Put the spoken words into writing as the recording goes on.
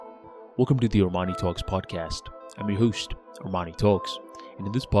Welcome to the Armani Talks podcast. I'm your host, Armani Talks, and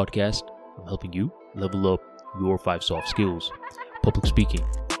in this podcast, I'm helping you level up your 5 soft skills: public speaking,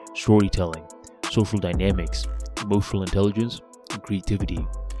 storytelling, social dynamics, emotional intelligence, and creativity.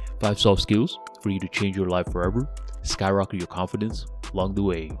 5 soft skills for you to change your life forever, skyrocket your confidence along the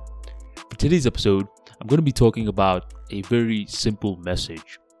way. For today's episode, I'm going to be talking about a very simple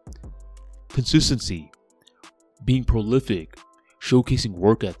message: consistency, being prolific, showcasing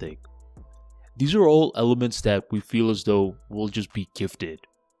work ethic. These are all elements that we feel as though we'll just be gifted.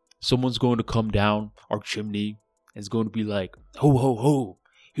 Someone's going to come down our chimney and is going to be like, ho, ho, ho,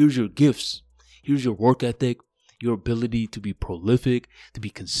 here's your gifts. Here's your work ethic, your ability to be prolific, to be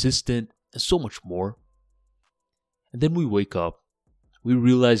consistent, and so much more. And then we wake up. We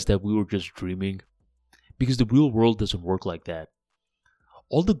realize that we were just dreaming, because the real world doesn't work like that.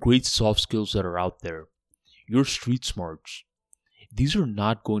 All the great soft skills that are out there, your street smarts, these are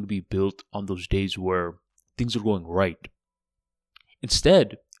not going to be built on those days where things are going right.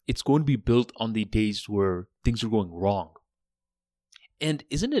 Instead, it's going to be built on the days where things are going wrong. And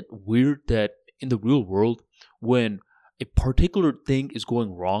isn't it weird that in the real world, when a particular thing is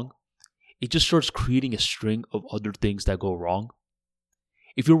going wrong, it just starts creating a string of other things that go wrong?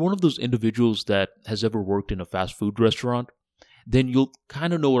 If you're one of those individuals that has ever worked in a fast food restaurant, then you'll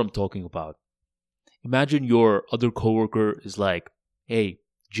kind of know what I'm talking about. Imagine your other coworker is like, hey,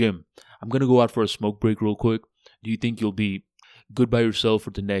 Jim, I'm going to go out for a smoke break real quick. Do you think you'll be good by yourself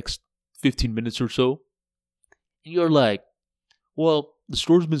for the next 15 minutes or so? And you're like, well, the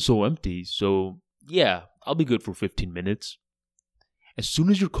store's been so empty, so yeah, I'll be good for 15 minutes. As soon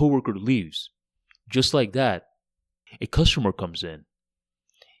as your coworker leaves, just like that, a customer comes in.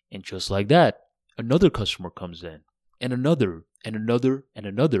 And just like that, another customer comes in. And another, and another, and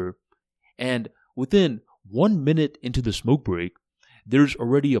another. And within 1 minute into the smoke break, there's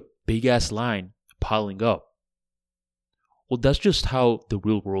already a big-ass line piling up. Well, that's just how the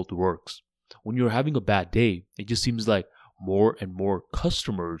real world works. When you're having a bad day, it just seems like more and more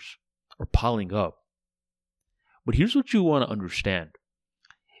customers are piling up. But here's what you want to understand.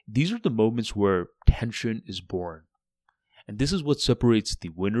 These are the moments where tension is born. And this is what separates the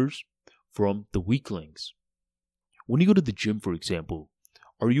winners from the weaklings. When you go to the gym, for example,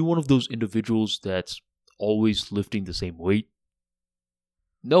 are you one of those individuals that's always lifting the same weight?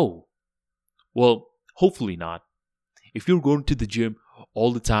 No. Well, hopefully not. If you're going to the gym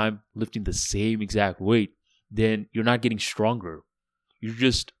all the time, lifting the same exact weight, then you're not getting stronger. You're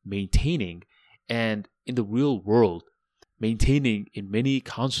just maintaining. And in the real world, maintaining in many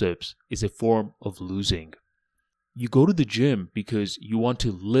concepts is a form of losing. You go to the gym because you want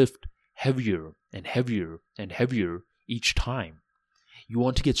to lift heavier and heavier and heavier each time. You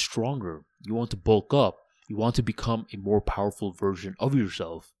want to get stronger. You want to bulk up. You want to become a more powerful version of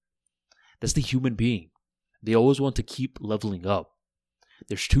yourself. That's the human being. They always want to keep leveling up.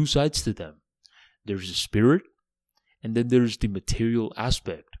 There's 2 sides to them. There's the spirit, and then there's the material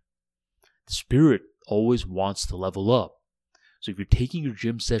aspect. The spirit always wants to level up. So if you're taking your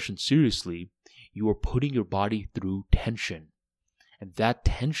gym session seriously, you are putting your body through tension. And that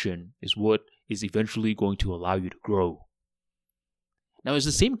tension is what is eventually going to allow you to grow. Now, it's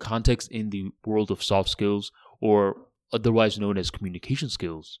the same context in the world of soft skills, or otherwise known as communication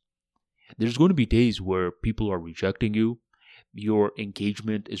skills. There's going to be days where people are rejecting you, your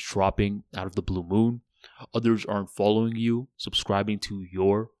engagement is dropping out of the blue moon, others aren't following you, subscribing to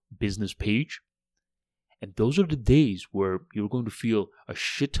your business page. And those are the days where you're going to feel a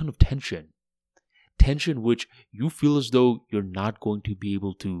shit ton of tension. Tension which you feel as though you're not going to be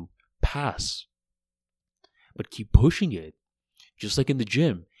able to pass. But keep pushing it. Just like in the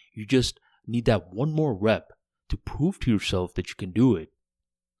gym, you just need that one more rep to prove to yourself that you can do it.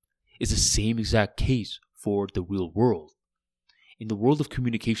 It's the same exact case for the real world. In the world of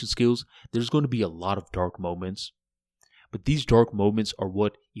communication skills, there's going to be a lot of dark moments. But these dark moments are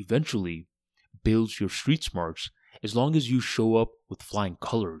what eventually builds your street smarts, as long as you show up with flying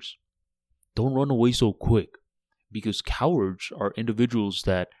colors. Don't run away so quick, because cowards are individuals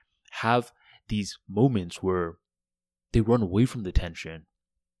that have these moments where they run away from the tension.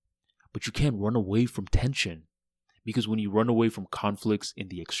 But you can't run away from tension, because when you run away from conflicts in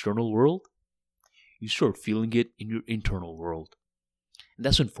the external world, you start feeling it in your internal world. And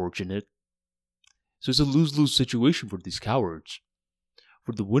that's unfortunate. So it's a lose-lose situation for these cowards.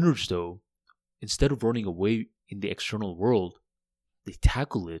 For the winners, though, instead of running away in the external world, they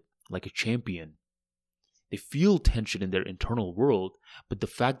tackle it like a champion. They feel tension in their internal world, but the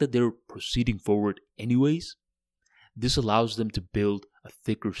fact that they're proceeding forward anyways, this allows them to build a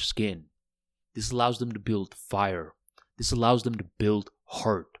thicker skin. This allows them to build fire. This allows them to build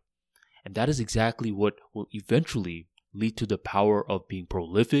heart. And that is exactly what will eventually lead to the power of being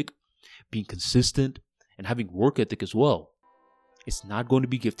prolific, being consistent, and having work ethic as well. It's not going to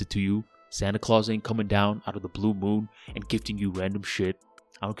be gifted to you. Santa Claus ain't coming down out of the blue moon and gifting you random shit.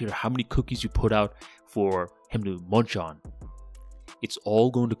 I don't care how many cookies you put out for him to munch on. It's all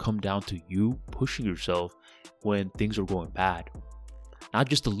going to come down to you pushing yourself when things are going bad. Not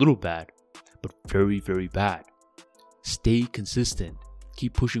just a little bad, but very, very bad. Stay consistent.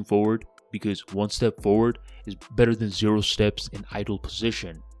 Keep pushing forward, because one step forward is better than 0 steps in idle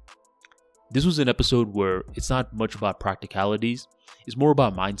position. This was an episode where it's not much about practicalities, it's more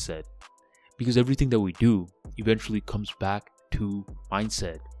about mindset. Because everything that we do eventually comes back to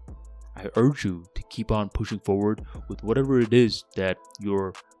mindset. I urge you to keep on pushing forward with whatever it is that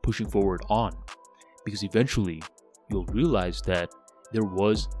you're pushing forward on. Because eventually you'll realize that there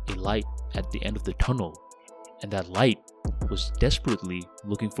was a light at the end of the tunnel. And that light was desperately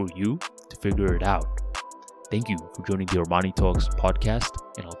looking for you to figure it out. Thank you for joining the Armani Talks podcast,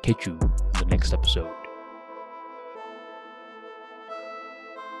 and I'll catch you in the next episode.